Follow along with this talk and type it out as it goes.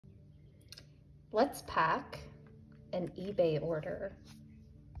Let's pack an eBay order.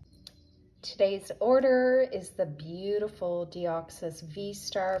 Today's order is the beautiful Deoxys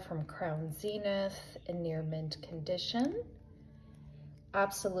V-Star from Crown Zenith in near mint condition.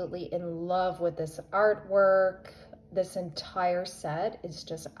 Absolutely in love with this artwork. This entire set is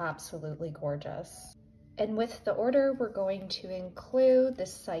just absolutely gorgeous. And with the order, we're going to include the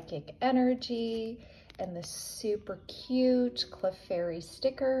Psychic Energy and the super cute Clefairy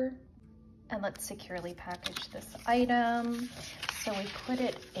sticker. And let's securely package this item. So we put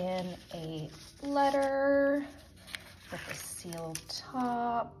it in a letter with a sealed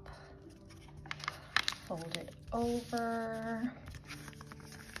top, fold it over,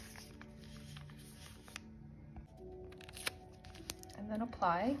 and then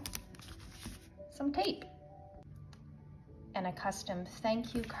apply some tape and a custom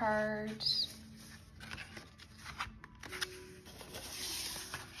thank you card.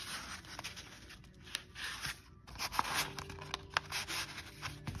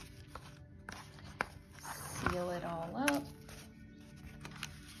 Seal it all up.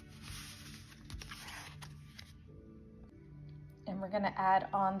 And we're gonna add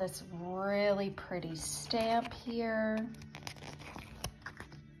on this really pretty stamp here.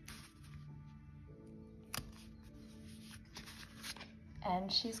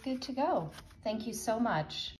 And she's good to go. Thank you so much.